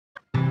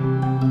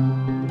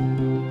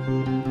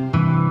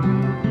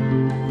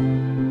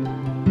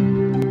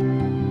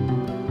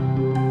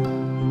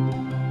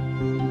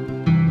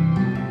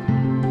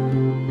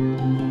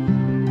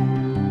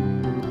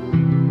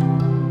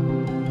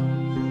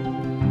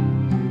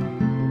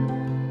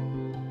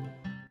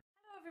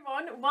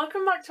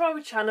welcome back to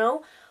our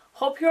channel.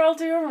 Hope you're all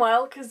doing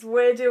well because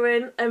we're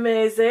doing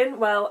amazing.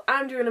 Well,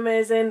 I'm doing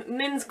amazing.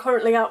 Nin's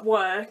currently at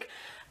work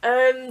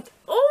and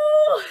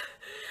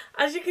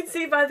as you can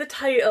see by the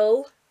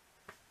title,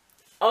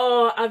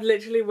 I've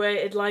literally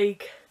waited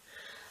like,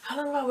 how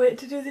long have I waited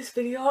to do this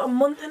video? A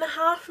month and a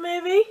half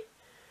maybe?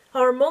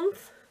 Or a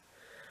month?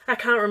 I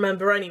can't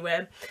remember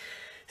anyway.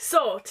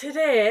 So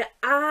today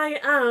I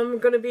am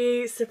going to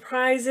be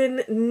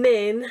surprising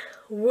Nin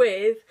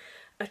with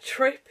a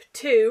trip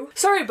to...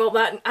 Sorry about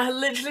that, I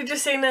literally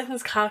just seen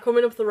Nathan's car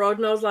coming up the road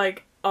and I was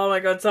like, oh my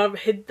god, so I've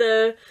hid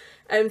the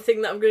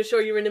thing that I'm going to show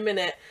you in a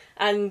minute,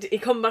 and he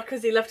come back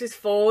because he left his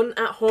phone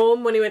at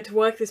home when he went to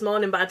work this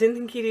morning, but I didn't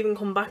think he'd even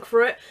come back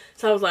for it,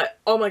 so I was like,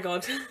 oh my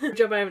god. Good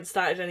job I haven't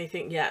started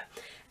anything yet.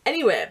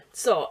 Anyway,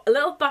 so a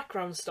little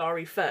background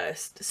story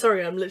first.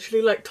 Sorry, I'm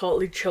literally like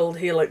totally chilled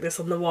here like this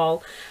on the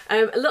wall.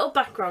 A little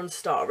background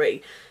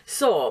story.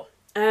 So,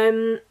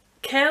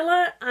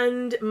 Kayla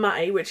and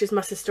Matty, which is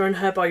my sister and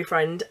her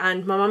boyfriend,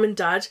 and my mum and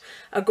dad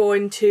are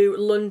going to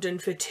London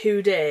for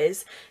 2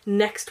 days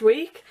next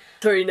week.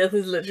 Sorry,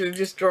 Nathan's literally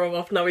just drove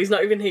off now. He's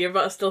not even here,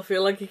 but I still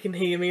feel like he can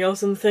hear me or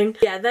something.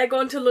 Yeah, they're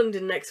going to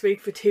London next week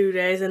for 2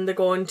 days, and they're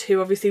going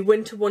to, obviously,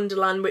 Winter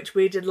Wonderland, which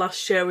we did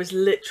last year, was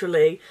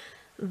literally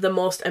the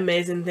most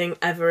amazing thing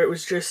ever. It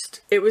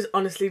was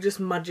honestly just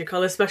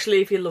magical,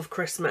 especially if you love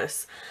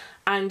Christmas.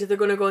 And they're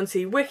going to go and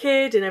see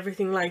Wicked and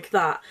everything like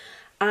that.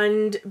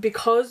 And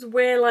because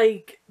we're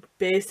like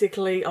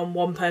basically on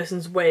one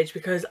person's wage,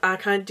 because I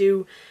can't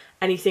do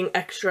anything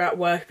extra at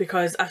work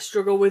because I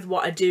struggle with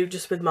what I do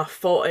just with my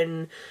foot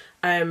and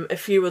a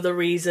few other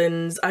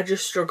reasons. I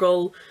just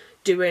struggle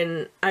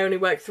doing, I only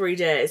work 3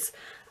 days.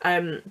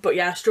 But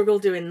yeah, I struggle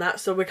doing that,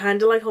 so we're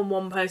kind of like on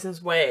one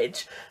person's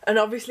wage. And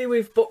obviously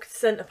we've booked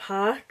Centre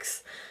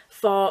Parks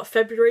for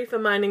February for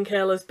mine and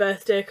Kayla's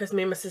birthday, because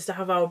me and my sister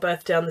have our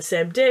birthday on the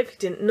same day, if you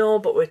didn't know,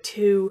 but we're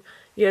 2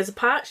 years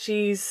apart.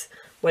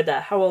 We're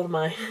there, how old am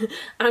I?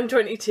 I'm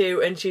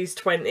 22 and she's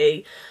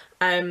 20.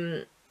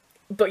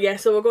 But yeah,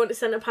 so we're going to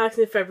Centre Parks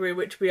in February,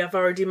 which we have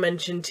already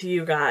mentioned to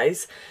you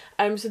guys.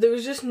 So there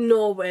was just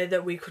no way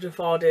that we could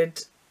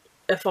afforded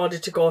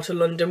to go to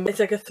London. It's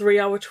like a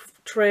 3-hour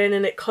train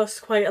and it costs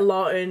quite a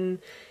lot, and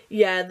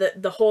yeah,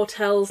 the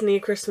hotels near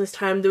Christmas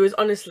time, there was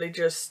honestly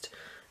just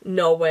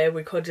no way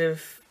we could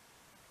have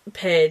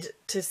paid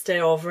to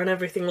stay over and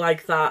everything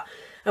like that.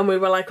 And we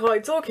were like, oh,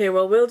 it's okay,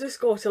 well, we'll just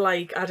go to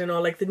like, I don't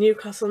know, like the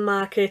Newcastle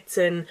markets,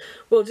 and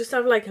we'll just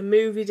have like a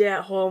movie day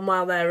at home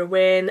while they're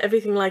away and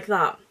everything like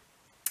that.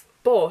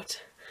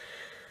 But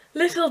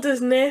little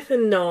does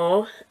Nathan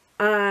know,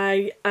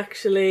 I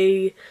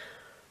actually,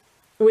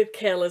 with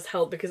Kayla's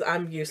help, because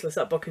I'm useless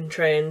at booking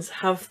trains,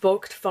 have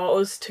booked for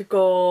us to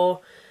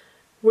go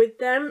with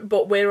them,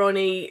 but we're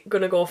only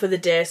going to go for the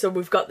day. So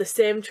we've got the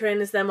same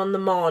train as them on the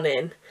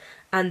morning,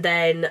 and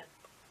then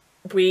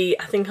I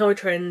think our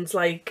train's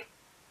like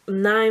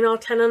 9 or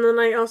 10 on the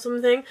night or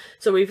something,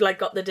 so we've like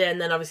got the day,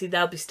 and then obviously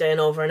they'll be staying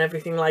over and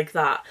everything like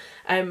that.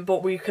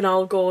 But we can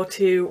all go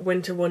to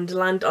Winter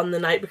Wonderland on the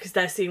night because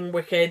they're seeing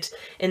Wicked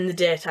in the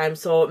daytime.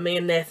 So me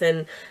and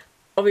Nathan,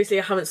 obviously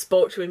I haven't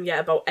spoke to him yet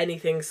about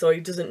anything, so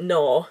he doesn't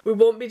know. We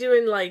won't be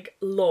doing like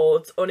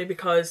loads, only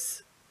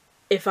because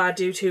if I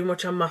do too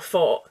much on my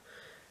foot,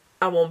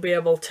 I won't be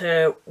able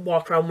to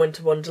walk around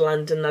Winter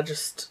Wonderland, and I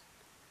just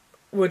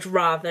would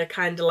rather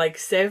kind of like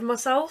save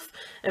myself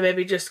and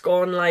maybe just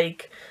go and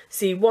like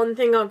see one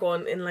thing, or go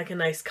in like a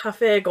nice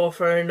cafe, go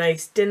for a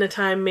nice dinner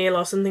time meal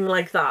or something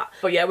like that.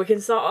 But yeah, we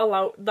can sort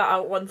all that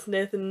out once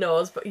Nathan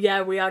knows. But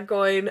yeah, we are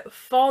going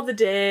for the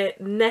day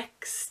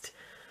next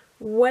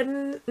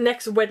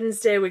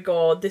Wednesday we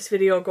go. This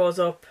video goes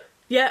up,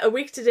 yeah, a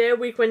week today, a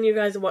week when you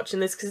guys are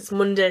watching this, because it's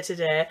Monday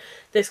today.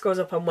 This goes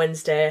up on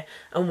Wednesday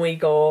and we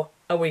go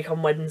a week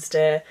on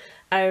Wednesday.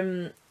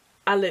 I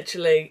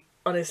literally,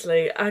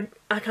 honestly,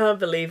 I can't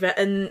believe it,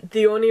 and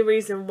the only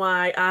reason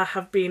why I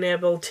have been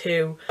able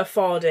to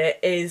afford it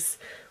is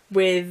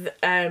with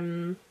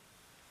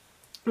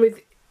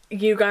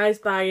you guys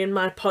buying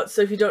my pots.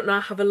 So if you don't know, I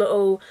have a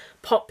little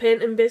pot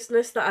painting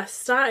business that I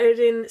started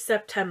in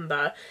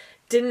September.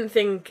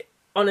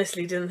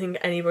 Honestly didn't think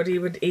anybody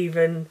would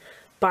even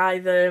buy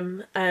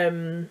them,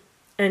 and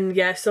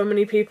yeah, so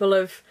many people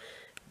have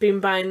been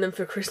buying them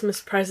for Christmas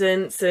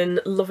presents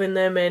and loving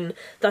them, and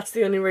that's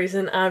the only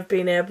reason I've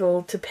been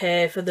able to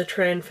pay for the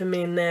train for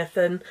me and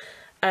Nathan.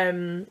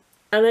 And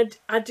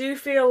I do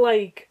feel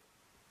like,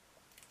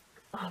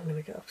 I'm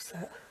gonna get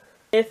upset.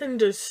 Nathan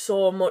does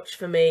so much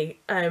for me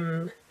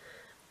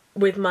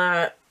with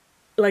my,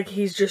 like,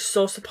 he's just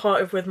so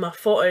supportive with my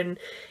foot, and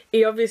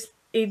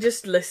he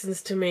just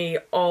listens to me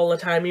all the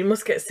time. He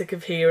must get sick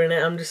of hearing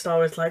it. I'm just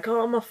always like,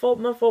 oh, my foot,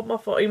 my foot, my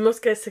foot. He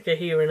must get sick of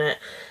hearing it.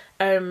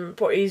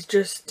 But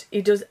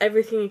he does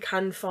everything he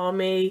can for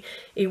me.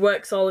 He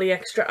works all the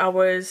extra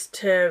hours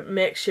to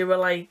make sure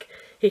like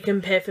he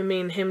can pay for me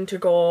and him to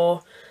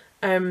go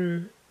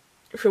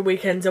for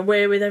weekends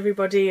away with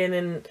everybody,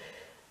 and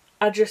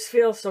I just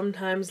feel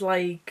sometimes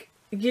like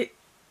I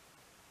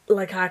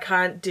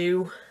can't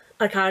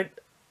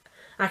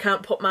I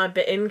can't put my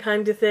bit in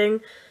kind of thing.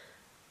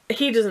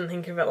 He doesn't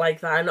think of it like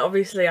that, and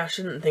obviously I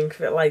shouldn't think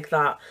of it like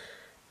that.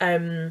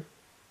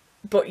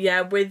 But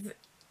yeah, with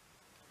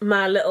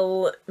my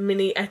little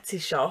mini Etsy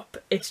shop,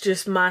 it's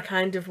just my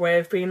kind of way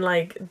of being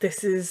like,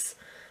 this is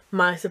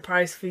my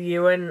surprise for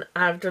you, and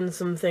I've done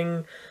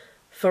something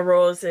for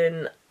Rose.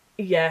 And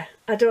yeah,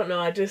 I don't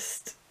know,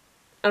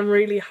 I'm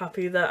really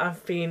happy that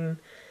I've been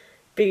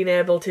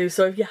able to.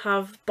 So if you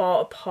have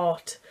bought a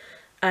pot,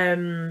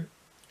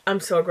 I'm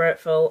so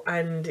grateful,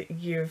 and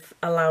you've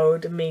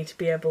allowed me to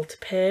be able to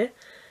pay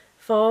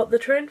for the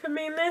train for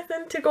me and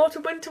Nathan to go to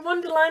Winter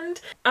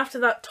Wonderland. After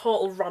that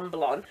total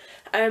ramble on,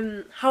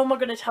 how am I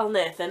going to tell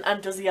Nathan,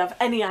 and does he have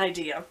any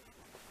idea?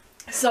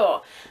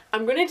 So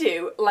I'm going to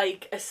do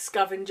like a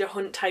scavenger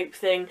hunt type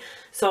thing.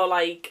 So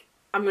like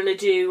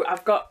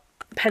I've got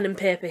pen and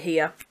paper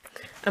here.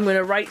 I'm going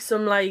to write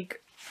some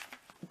like,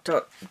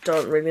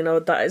 don't really know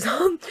what that is.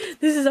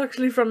 This is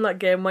actually from that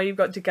game where you've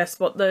got to guess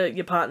what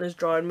your partner's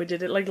drawing. We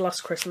did it like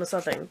last Christmas,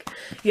 I think.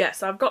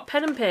 Yes, I've got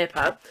pen and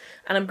paper,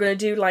 and I'm going to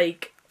do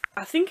like,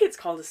 I think it's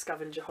called a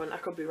scavenger hunt, I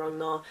could be wrong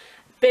though.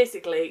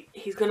 Basically,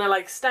 he's going to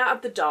like start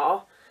at the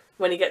door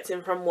when he gets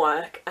in from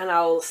work, and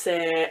I'll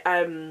say,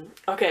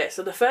 okay,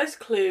 so the first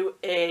clue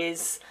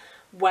is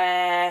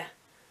where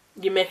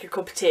you make a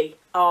cup of tea,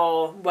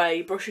 or where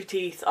you brush your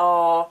teeth,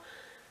 or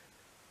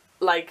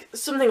like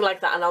something like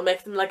that, and I'll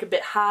make them like a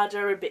bit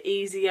harder, a bit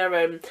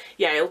easier.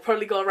 Yeah, it'll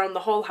probably go around the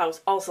whole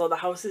house. Also, the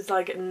house is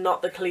like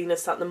not the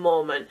cleanest at the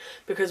moment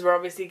because we're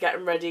obviously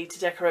getting ready to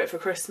decorate for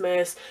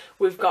Christmas.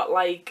 We've got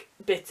like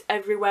bits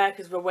everywhere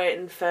because we're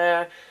waiting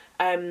for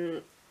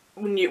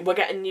we're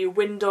getting new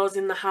windows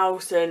in the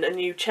house, and a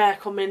new chair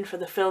coming for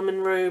the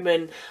filming room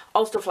and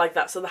all stuff like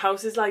that. So the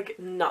house is like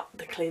not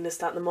the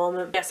cleanest at the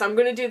moment. Yes, I'm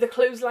gonna do the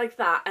clues like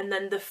that, and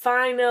then the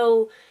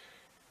final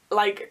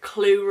like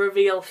clue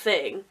reveal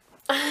thing.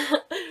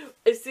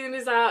 As soon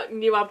as I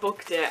knew I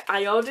booked it,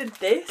 I ordered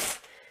this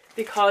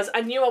because I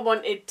knew I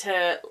wanted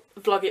to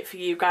vlog it for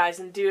you guys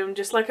and do them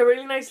just like a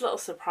really nice little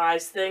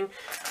surprise thing.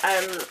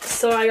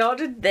 So I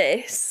ordered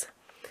this.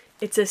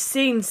 It's a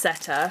scene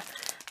setter,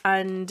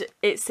 and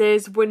it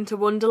says Winter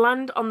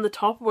Wonderland on the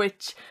top,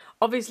 which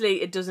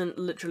obviously it doesn't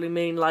literally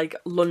mean like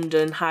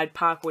London, Hyde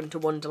Park, Winter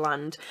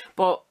Wonderland,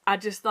 but I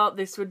just thought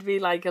this would be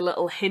like a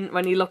little hint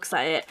when he looks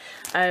at it.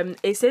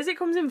 It says it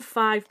comes in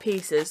 5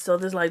 pieces, so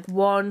there's like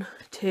 1,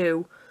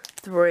 2,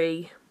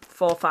 3,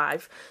 4,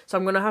 5. So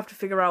I'm going to have to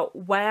figure out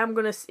where I'm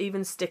going to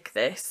even stick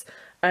this.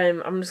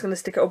 I'm just going to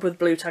stick it up with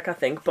blue tack, I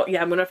think, but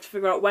yeah, I'm going to have to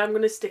figure out where I'm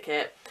going to stick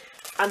it.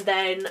 And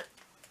then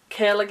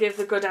Kayla gave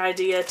the good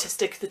idea to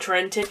stick the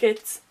train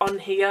tickets on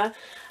here.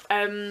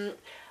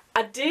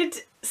 I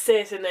did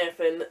say to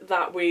Nathan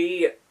that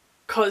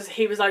because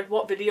he was like,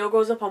 what video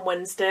goes up on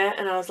Wednesday?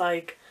 And I was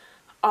like,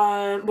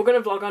 we're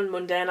going to vlog on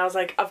Monday. And I was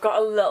like, I've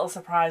got a little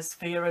surprise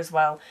for you as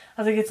well.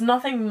 I was like, it's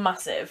nothing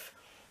massive.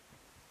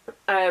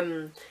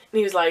 And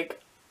he was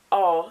like,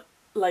 oh,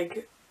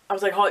 like, I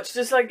was like, oh, it's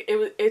just like,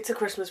 it's a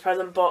Christmas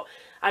present, but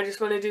I just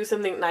want to do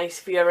something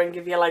nice for you and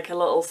give you like a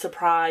little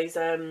surprise.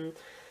 And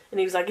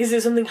he was like, is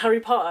it something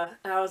Harry Potter?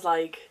 And I was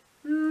like,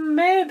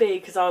 maybe,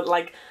 because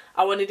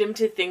I wanted him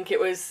to think it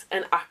was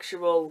an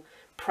actual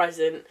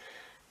present.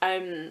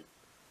 And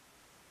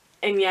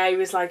yeah, he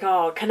was like,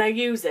 oh, can I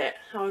use it?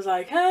 I was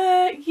like,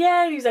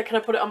 yeah. And he was like, can I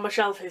put it on my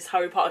shelf, his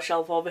Harry Potter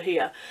shelf over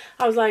here?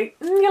 I was like,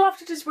 you'll have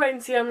to just wait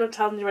and see, I'm not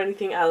telling you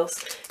anything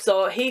else.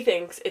 So he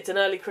thinks it's an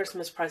early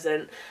Christmas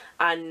present,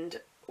 and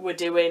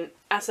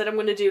I said I'm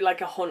going to do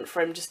like a hunt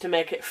for him just to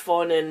make it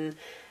fun. And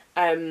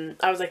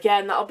I was like, yeah,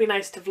 and that'll be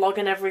nice to vlog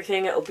and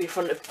everything, it'll be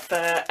fun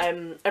for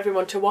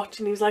everyone to watch.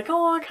 And he was like,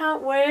 oh, I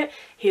can't wait.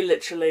 He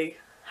literally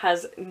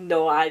has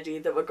no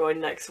idea that we're going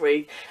next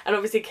week. And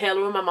obviously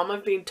Kayla and my mum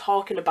have been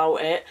talking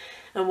about it,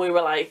 and we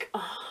were like,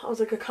 oh, I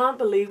was like, I can't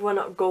believe we're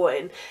not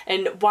going.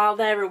 And while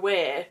they're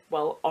away,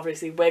 well,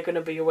 obviously we're going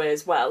to be away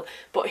as well,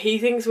 but he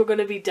thinks we're going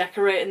to be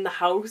decorating the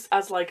house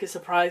as like a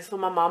surprise for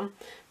my mum,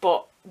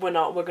 but we're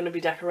not. We're going to be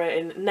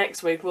decorating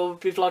next week. We'll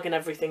be vlogging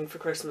everything for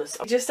Christmas.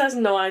 He just has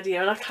no idea,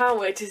 and I can't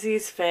wait to see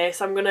his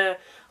face. I'm going to,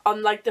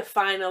 on like the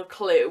final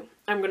clue,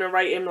 I'm going to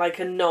write him like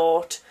a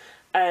note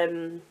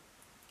and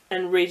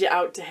read it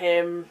out to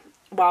him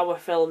while we're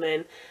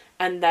filming,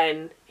 and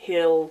then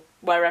he'll,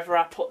 wherever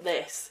I put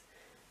this,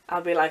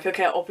 I'll be like,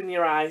 okay, open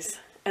your eyes,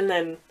 and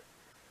then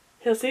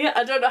he'll see it.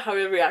 I don't know how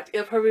he'll react.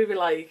 He'll probably be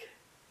like,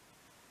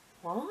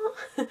 what?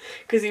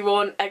 Because he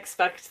won't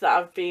expect that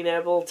I've been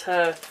able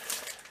to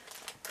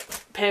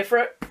pay for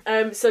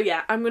it. So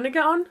yeah, I'm gonna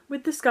get on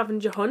with the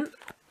scavenger hunt,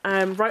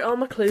 write all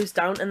my clues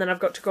down, and then I've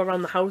got to go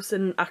around the house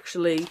and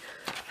actually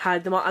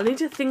hide them all. I need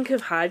to think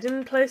of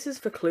hiding places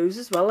for clues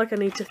as well. Like, I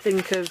need to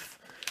think of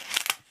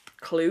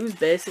clues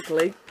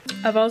basically.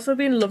 I've also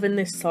been loving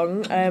this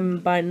song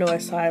by Noah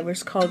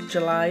Cyrus called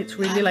July. It's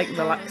really like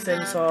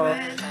relaxing, so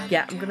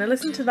yeah, I'm gonna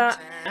listen to that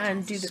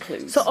and do the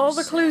clues. So all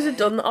the clues are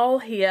done, all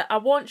here. I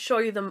won't show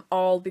you them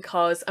all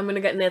because I'm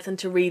gonna get Nathan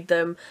to read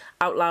them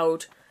out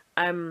loud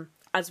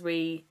as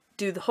we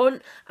do the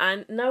hunt,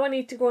 and now I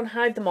need to go and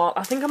hide them all.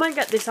 I think I might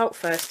get this out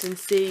first and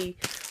see.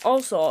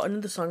 Also,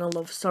 another song I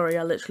love, sorry,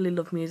 I literally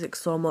love music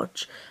so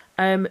much.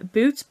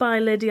 Boots by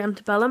Lady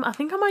Antebellum. I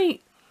think I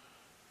might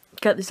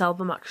get this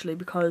album actually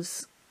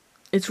because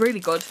it's really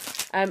good.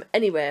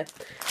 Anyway,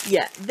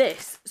 yeah,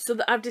 this. So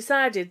that I've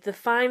decided the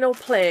final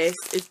place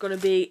is going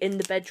to be in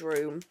the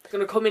bedroom. He's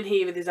going to come in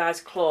here with his eyes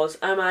closed.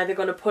 I'm either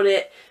going to put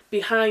it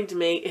behind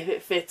me if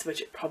it fits,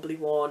 which it probably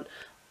won't,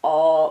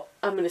 or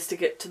I'm going to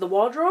stick it to the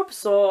wardrobe.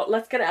 So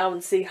let's get it out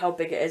and see how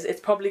big it is.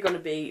 It's probably going to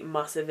be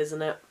massive,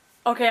 isn't it?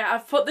 Okay,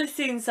 I've put the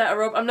scene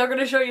setter up. I'm not going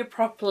to show you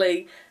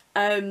properly.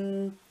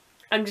 I'm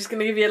just going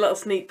to give you a little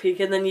sneak peek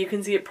and then you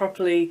can see it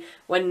properly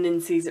when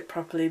Nin sees it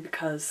properly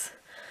because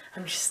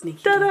I'm just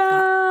sneaky.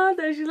 Ta-da!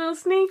 There's your little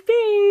sneak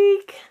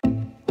peek!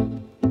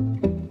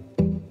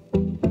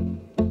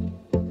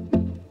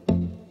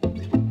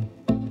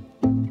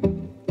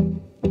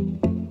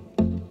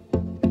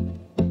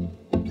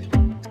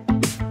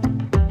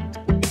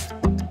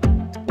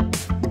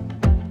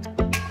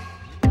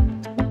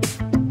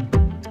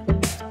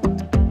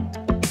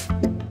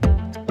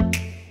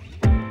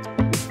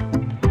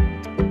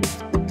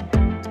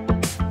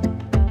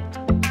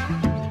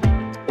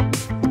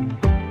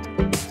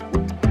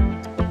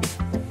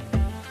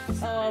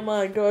 Oh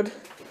my god.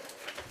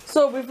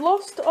 So we've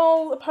lost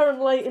all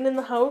apparent lighting in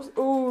the house.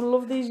 Oh,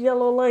 love these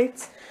yellow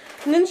lights.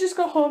 And then just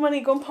got home and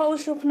he gone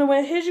polished up and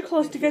away. Here's your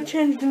clothes to get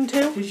changed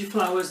into. Here's your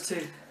flowers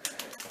to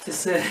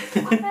say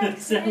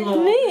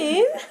hello.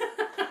 Nin?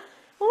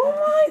 Oh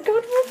my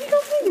god, what have you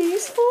got me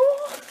these for?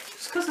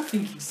 Just because I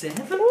think he's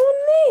seven.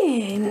 Oh,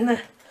 Nin.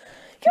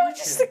 You're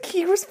just the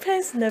cutest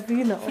person ever,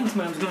 you know. I think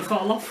Mum's going to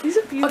fall off. These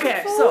are beautiful.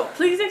 Okay, so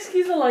please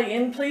excuse the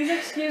lighting. Please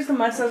excuse the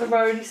mess, as I've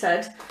already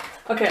said.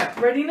 Okay,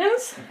 ready,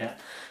 Nins? Yeah.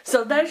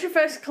 So there's your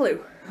first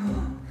clue.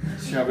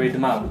 Should I read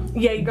them out?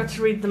 Yeah, you got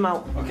to read them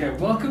out. Okay,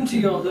 welcome to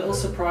your little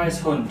surprise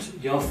hunt.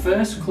 Your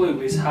first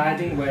clue is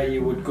hiding where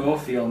you would go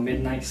for your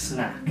midnight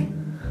snack.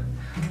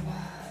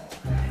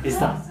 Is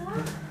that?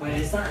 Where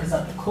is that? Is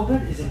that the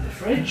cupboard? Is it the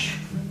fridge?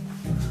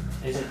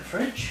 Is it the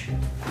fridge?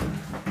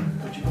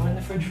 Would you go in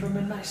the fridge for a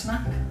midnight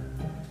snack?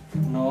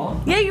 No?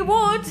 Yeah, you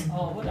would.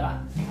 Oh, would I?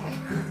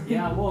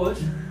 Yeah, I would.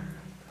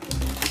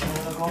 Where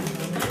would I go for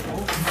a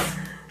midnight?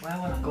 Where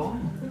would I go?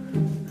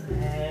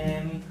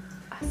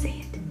 I see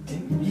it.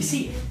 You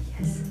see it?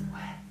 Yes.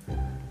 Where?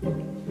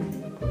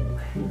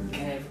 Can I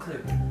have a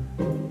clue?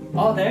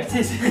 Oh, there it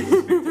is.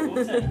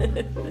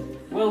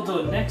 Well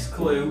done. Next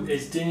clue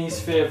is Dinny's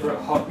favourite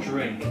hot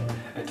drink.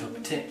 A cup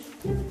of tea.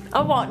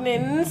 A what,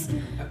 Nins?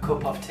 A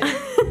cup of tea.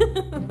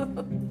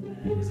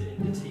 Is it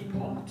in the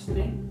teapot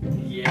thing?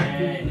 Yeah,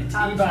 in the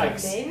tea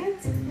bags.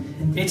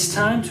 It's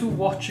time to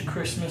watch a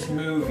Christmas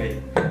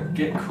movie.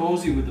 Get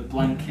cosy with a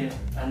blanket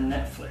and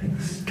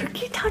Netflix.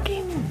 Turkey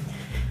tugging.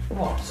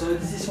 What? So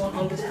is this one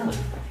on the telly?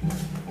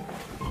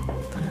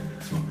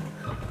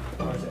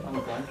 Or is it on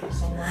a blanket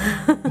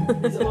somewhere?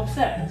 Is it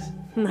upstairs?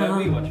 No. Where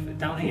we watch it?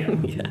 Down here?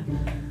 Yeah.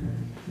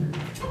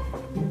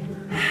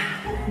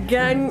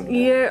 Again,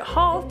 you're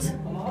hot.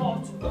 I'm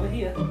hot. Over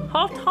here.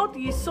 Hot.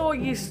 You saw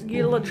you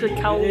literally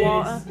cold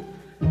water.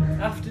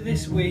 After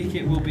this week,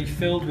 it will be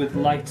filled with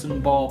lights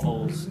and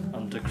baubles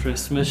under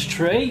Christmas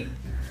tree.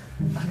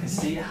 I can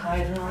see it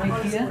hiding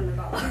right here.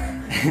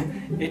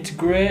 It's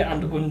grey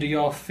and under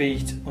your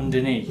feet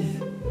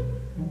underneath.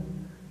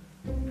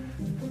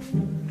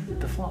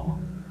 The floor.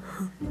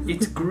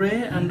 It's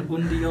grey and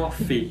under your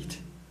feet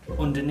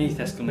underneath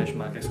exclamation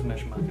mark,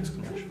 exclamation mark,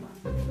 exclamation mark.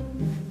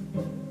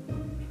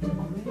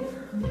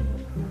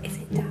 Is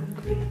it dark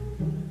grey?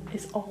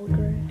 It's all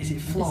grey. Is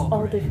it floor It's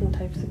all grey? different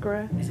types of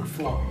grey. Is it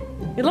floor?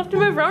 You'll have to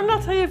move around, I'll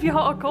tell you if you're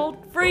hot or cold.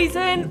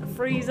 Freezing,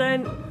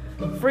 freezing,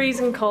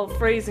 freezing cold,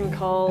 freezing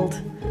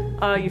cold.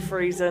 Are you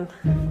freezing?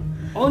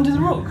 Under the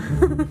rug?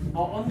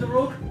 Or on the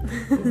rug?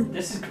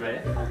 This is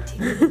great.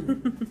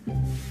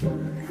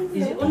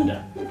 Is it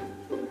under?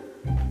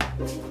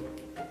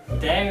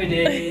 There it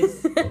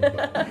is.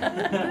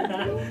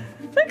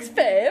 Thanks,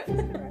 babe.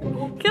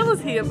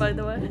 Killer's here, by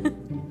the way.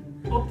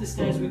 Up the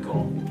stairs we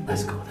go.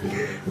 Let's go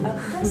then.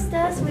 Up the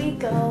stairs we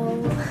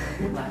go.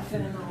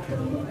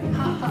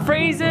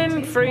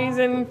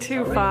 Freezing,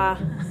 too far.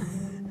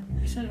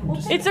 You said up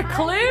the stairs. It's a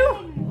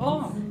clue!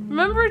 Oh,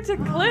 Remember, it's a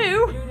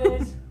clue! here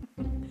it is.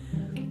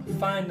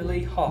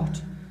 Finally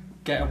hot.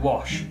 Get a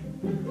wash.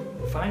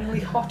 Finally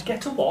hot,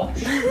 get a wash.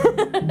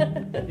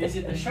 Is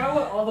it the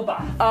shower or the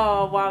bath?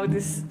 Oh wow,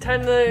 this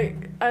turn the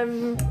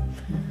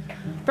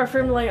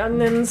bathroom light on,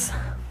 Nins.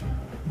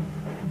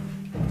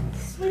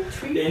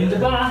 In the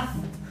bath.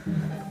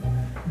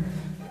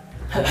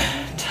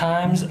 5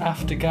 times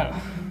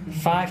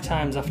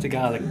after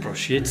garlic,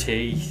 brush your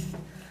teeth.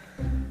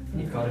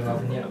 You've got it,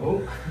 haven't you?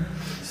 Oh,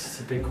 this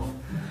is a big one.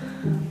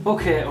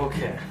 Okay.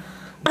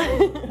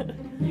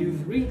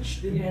 You've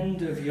reached the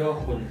end of your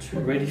hunt.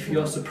 Ready for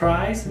your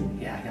surprise?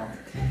 Yeah, I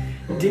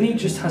am. Dinny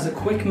just has a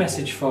quick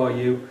message for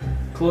you.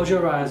 Close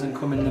your eyes and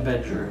come in the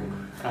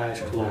bedroom.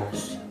 Eyes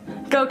closed.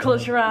 Go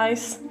close your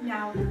eyes.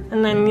 No.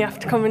 And then you have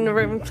to come in the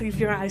room and leave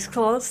your eyes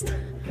closed.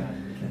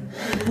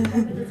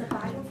 There's a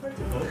Bible for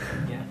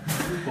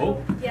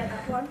Oh. Yeah,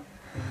 that one.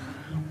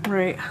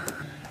 Right.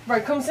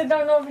 Right, come sit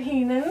down over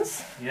here,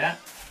 Nins. Yeah.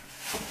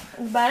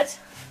 In the bed.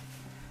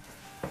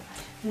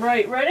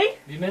 Right, ready?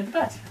 You made the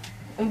bed.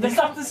 And Is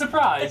that the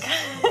surprise?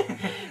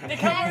 The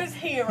camera's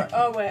here.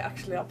 Oh wait,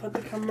 actually I'll put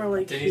the camera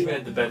like Denny's here.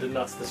 made the bed and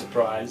that's the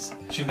surprise.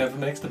 She never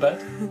makes the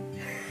bed.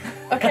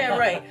 Okay,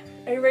 right.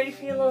 Are you ready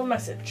for your little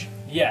message?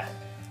 Yeah.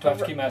 Do I have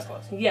to keep my eyes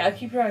closed? Yeah,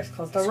 keep your eyes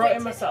closed. I'll write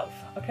it myself,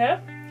 okay?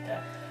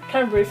 Yeah.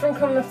 Can't breathe from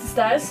coming up the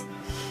stairs.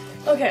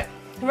 Okay,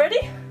 ready?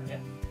 Yeah.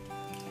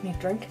 Need a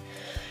drink.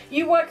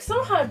 You work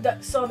so hard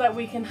so that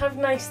we can have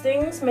nice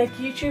things, make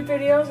YouTube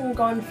videos and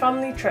go on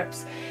family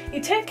trips.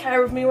 You take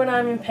care of me when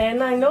I'm in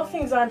pain. I know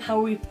things aren't how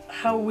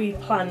we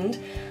planned.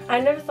 I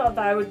never thought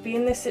that I would be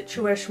in this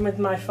situation with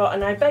my foot,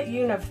 and I bet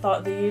you never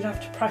thought that you'd have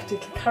to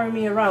practically carry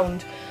me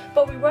around.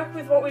 But we work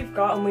with what we've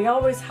got, and we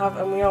always have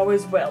and we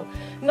always will.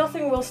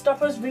 Nothing will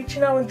stop us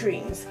reaching our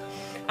dreams.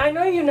 I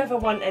know you never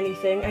want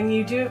anything and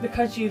you do it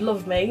because you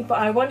love me, but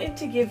I wanted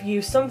to give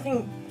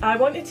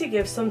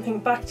something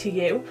back to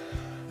you.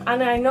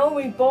 And I know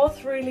we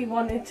both really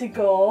wanted to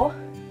go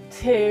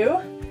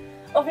to,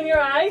 open your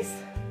eyes,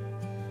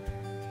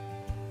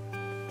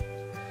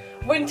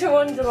 Winter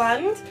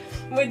Wonderland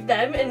with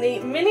them and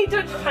eat mini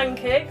Dutch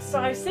pancakes. So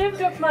I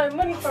saved up my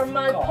money for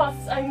my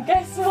pots, and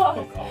guess what?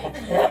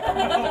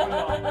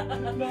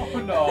 No,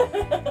 we're not.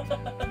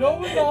 No,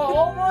 we're not.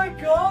 Oh my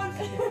god.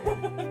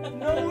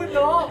 No, we're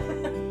not.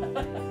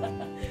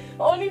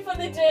 Only for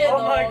the day though.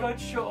 Oh my god,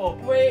 shut up.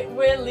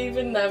 We're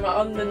leaving them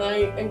on the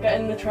night and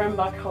getting the train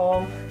back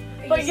home.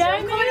 But yeah,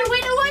 I'm coming to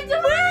Winter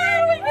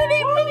Wonderland! we can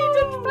eat mini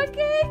Dutch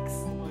pancakes!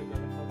 Oh my god,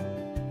 I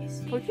can't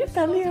believe Put your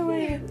belly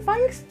away.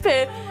 Thanks,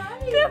 babe.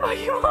 Babe, are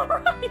you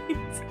alright?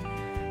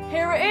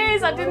 Here it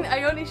is.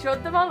 I only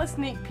showed them all a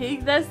sneak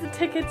peek. There's the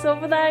tickets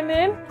over there,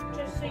 Nin.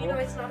 Just so you know,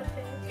 it's not a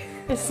fake.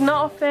 It's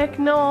not a fake,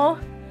 no.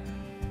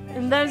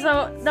 And there's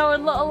our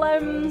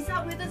little You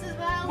sat with us as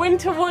well.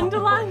 Winter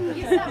Wonderland.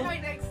 You sat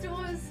right next to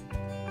us.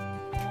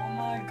 Oh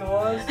my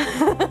god.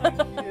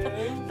 Thank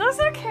you. That's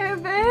okay,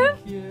 babe.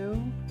 Thank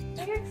you.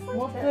 Are you excited?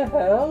 What the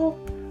hell?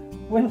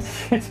 When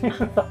did you do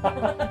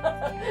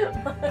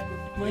that?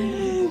 When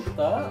did you book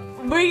that?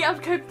 We have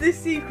kept this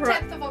secret.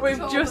 10th of We've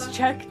October. just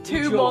checked 2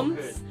 You're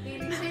months.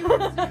 Nearly 2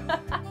 months.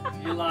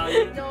 You're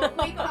lying. No,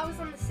 we got ours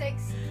on the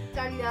 6th.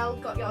 Danielle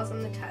got yours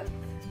on the 10th.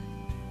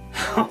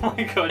 Oh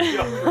my god,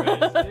 you're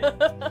crazy.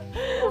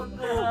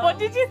 What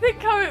did you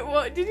think?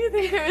 What did you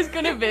think it was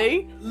gonna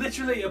be?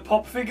 Literally a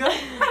pop figure. Is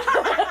it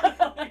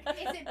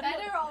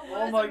better or worse?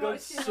 Oh my than god, what you-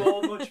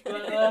 so much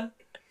better.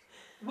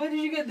 Where did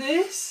you get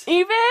this?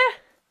 eBay?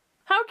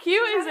 How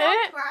cute is Is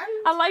that it?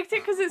 brand? I liked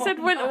it because it said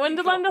Oh Winter my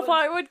Wonderland. I God.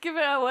 thought it would give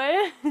it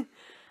away.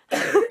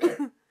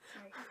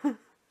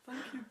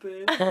 Thank you,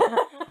 babe.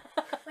 What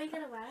are you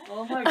gonna wear?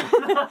 Oh my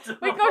god.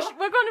 We're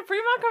going to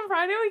Primark on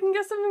Friday. We can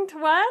get something to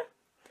wear.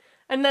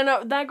 And then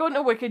they're going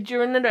to Wicked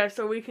during the day,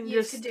 so we can You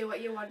just can do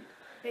what you want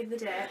in the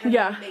day and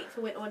Yeah. then meet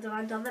for Winter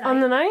Wonderland on the night. on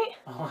the night.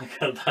 Oh my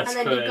god, that's and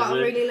then crazy. you've got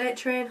a really late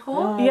train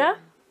home. Oh, Yeah.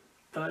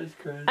 That is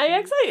crazy. Are you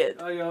excited?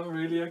 I am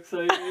really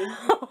excited.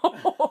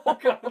 I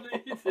can't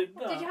believe you did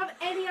that. Did you have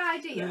any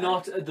idea?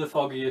 Not the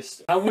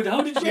foggiest. How did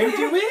you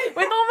do it?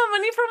 With all my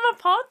money from my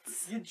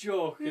pots? You're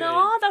joking.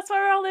 No, that's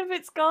where all of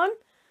it's gone.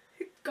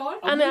 Gone?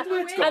 I And knew uh,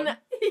 where it's gone. and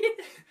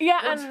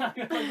yeah, One and time I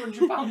had like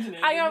 £100 in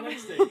it. I and am- the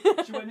next day,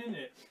 she went in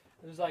it.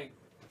 It was like,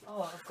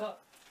 oh, I've got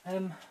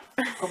my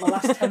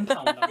last £10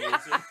 I'm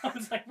using. I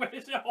was like, where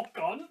is it all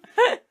gone?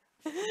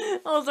 I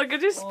was like, I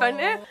just spent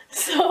it. Oh.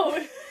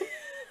 So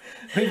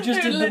We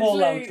just we did the whole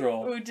literally-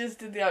 outro. We just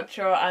did the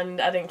outro, and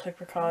I didn't click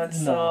record,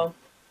 No. so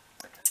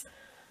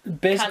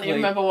Basically, can't even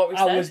remember what we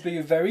I said. was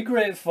being very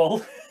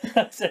grateful.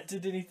 I said to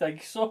Dinny, thank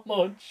you so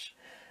much.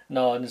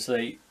 No,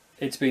 honestly,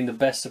 it's been the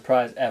best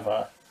surprise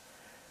ever.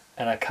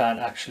 And I can't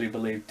actually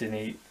believe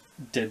Dinny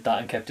did that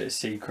and kept it a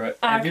secret.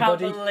 I can't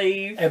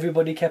believe.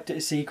 Everybody kept it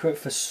a secret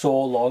for so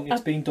long.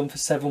 It's been done for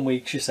 7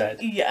 weeks, you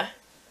said. Yeah.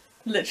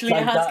 Literally,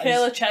 Like, it has that is-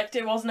 Kayla checked.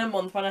 It wasn't a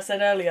month when I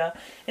said earlier.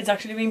 It's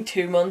actually been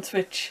 2 months,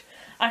 which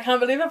I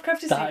can't believe I've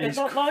kept a That secret is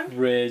that long.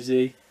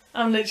 crazy.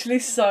 I'm literally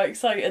so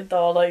excited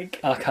though, like,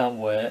 I can't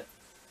wait.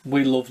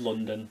 We love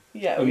London.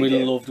 yeah, And we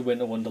do. loved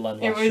Winter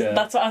Wonderland It last was, year.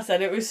 that's what I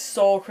said, it was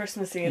so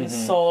Christmassy and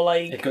Mhm. so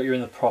like, It got you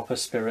in the proper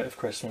spirit of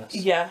Christmas.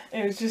 yeah,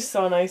 it was just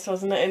so nice,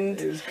 wasn't it? And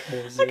It was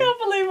crazy. I can't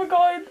believe we're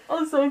going.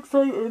 I'm so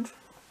excited.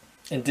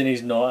 And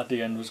Dinny's note at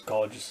the end was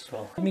gorgeous as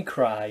well. Made me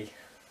cry.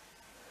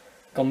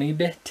 Got me a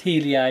bit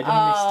teary-eyed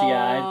and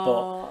misty-eyed,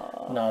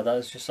 but no, that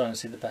was just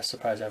honestly the best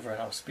surprise ever,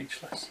 and I was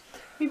speechless.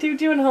 You do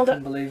you want to hold it?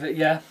 Can't believe it,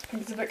 yeah. I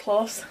think it's a bit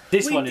close.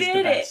 This we one is did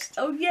the best. It.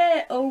 Oh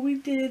yeah, oh we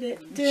did it.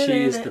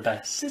 She is the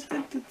best.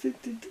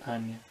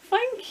 Anya,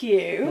 Thank you.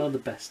 you're the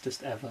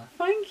bestest ever.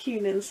 Thank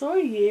you, Nin. So are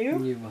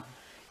you. You are.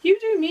 You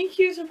do me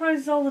cute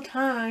surprises all the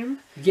time.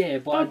 Yeah,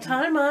 but About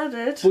time I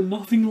did. but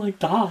nothing like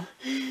that.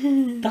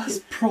 That's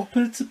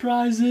proper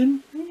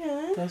surprising.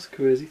 Yeah. That's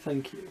crazy,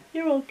 thank you.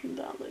 You're welcome,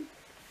 darling.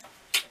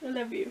 I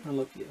love you. I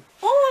love you.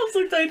 Oh, I'm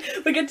so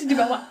excited. We get to do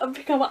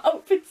pick our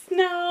outfits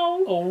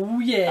now. Oh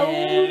yeah.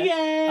 Oh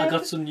yeah. I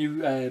got some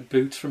new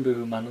boots from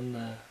Boohoo Man on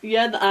there.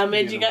 Yeah, that I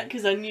made you get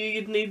because I knew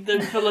you'd need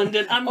them for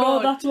London. I'm Oh,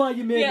 going. that's why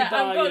you made me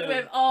buy I'm going them.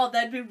 with. Oh,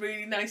 they'd be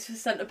really nice for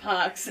Centre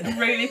Parks. I'm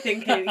really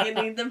thinking you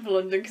need them for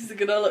London because they're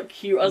gonna look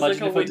cute as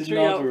Imagine like a if I didn't wintry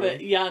order outfit.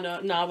 them. Yeah,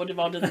 no, I would have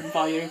ordered them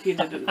for you if you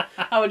didn't.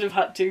 I would have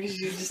had to because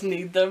you just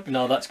need them.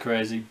 No, that's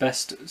crazy.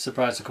 Best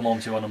surprise to come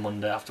home to on a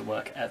Monday after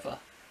work ever.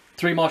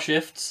 3 more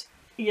shifts,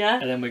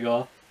 Yeah, and then we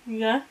go.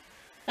 yeah.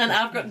 And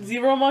I've got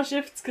 0 more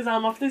shifts because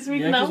I'm off this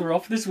week Yeah, now. because we're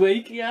off this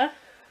week. Yeah.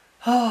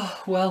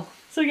 Oh, well.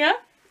 So yeah.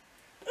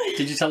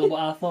 Did you tell them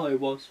what I thought it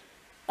was?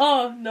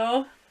 Oh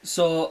no.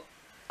 So,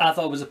 I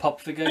thought it was a pop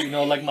figure, you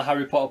know, like my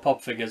Harry Potter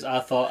pop figures. I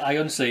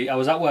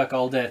was at work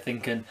all day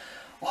thinking,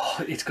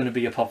 oh, it's going to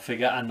be a pop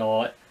figure, I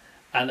know it.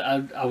 And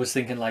I was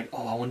thinking like,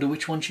 oh, I wonder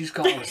which one she's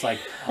got. I was like,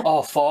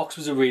 oh, Fawkes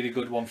was a really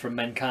good one from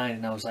Mankind.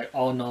 And I was like,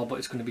 oh no, but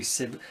it's going to be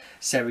Severus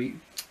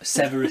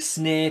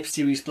Snape,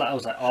 Sirius Black. I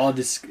was like, oh,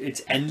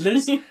 it's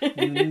endless.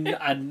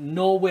 And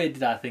no way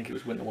did I think it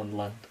was Winter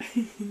Wonderland.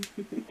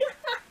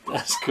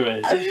 That's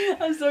crazy.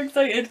 I'm so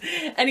excited.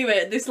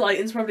 Anyway, this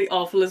lighting's probably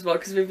awful as well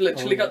because we've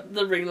literally got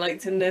the ring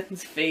lights in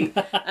Nathan's feet.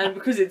 And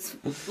because it's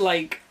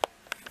like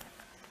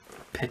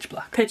Pitch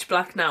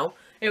black now,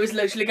 it was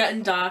literally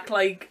getting dark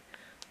like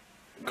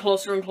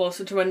closer and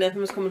closer to when Nathan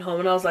was coming home,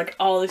 and I was like,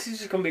 oh, this is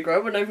just going to be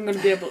great. We're not even going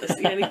to be able to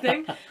see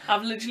anything.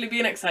 I've literally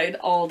been excited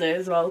all day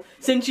as well.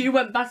 Since you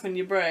went back on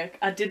your break,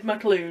 I did my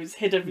clues,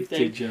 hid everything.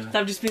 Did you? So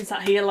I've just been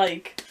sat here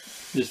like...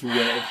 Just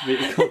waiting for me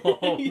to come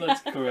home. Yeah.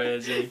 That's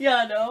crazy. Yeah,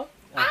 I know.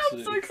 Absolutely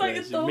I'm so excited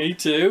crazy. though. Me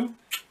too.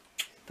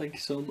 Thank you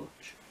so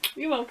much.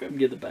 You're welcome.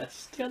 You're the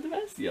best. You're the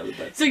best. You're the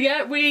best. So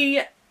yeah,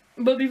 we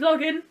will be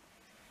vlogging.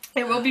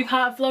 It will be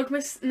part of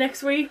Vlogmas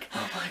next week.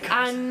 Oh my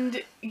god.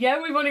 And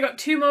yeah, we've only got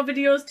 2 more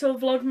videos till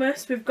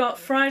Vlogmas. We've got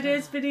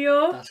Friday's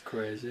video, That's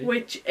crazy.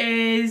 which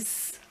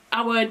is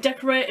our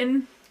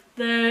decorating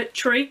the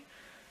tree,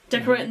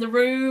 decorating the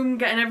room,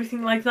 getting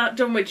everything like that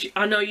done, which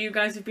I know you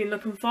guys have been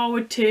looking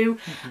forward to.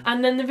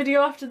 And then the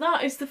video after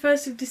that is the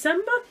 1st of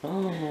December,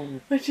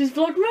 which is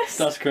Vlogmas.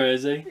 That's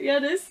crazy. Yeah,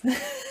 it is.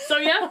 So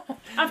yeah,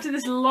 after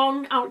this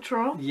long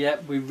outro.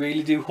 Yep, we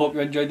really do hope you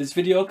enjoyed this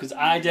video, because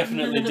I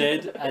definitely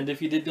did. And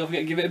if you did, don't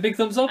forget to give it a big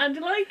thumbs up. And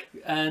a like.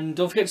 And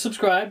don't forget to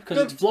subscribe, because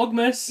it's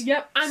Vlogmas.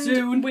 Yep, and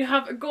soon. we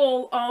have a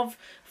goal of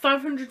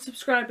 500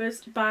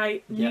 subscribers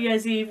by New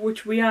Year's Eve,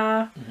 which we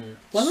are...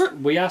 Well,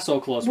 We are so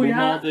close. We We're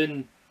more are.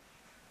 than,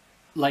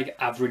 like,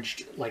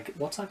 averaged, like,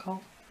 what's that called?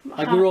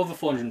 Like, we're over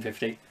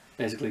 450,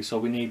 basically, so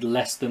we need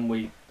less than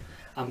we...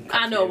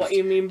 I know what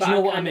you mean, but Do you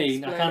know I what I can't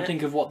mean? I explain can't it.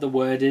 think of what the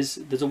word is.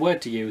 There's a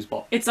word to use,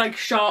 but... It's like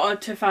shorter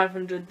to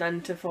 500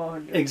 than to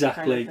 400.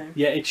 Exactly. Kind of thing.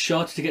 Yeah, it's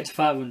shorter to get to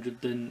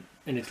 500 than...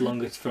 and it's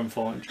longer from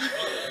 400.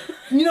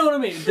 You know what I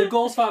mean? The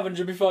goal's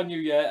 500 before New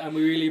Year, and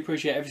we really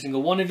appreciate every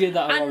single one of you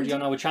that are And- already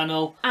on our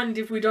channel. And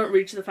if we don't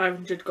reach the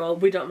 500 goal,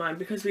 we don't mind,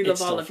 because we love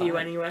It's all still of you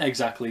fine. anyway.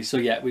 Exactly. So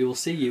yeah, we will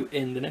see you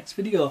in the next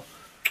video.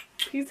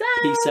 Peace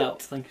out. Peace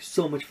out. Thank you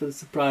so much for the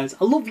surprise.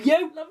 I love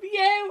you. Love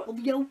you. Love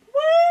you. Woo!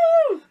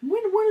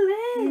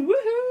 Wonderland.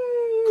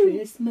 Woohoo!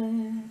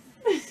 Christmas.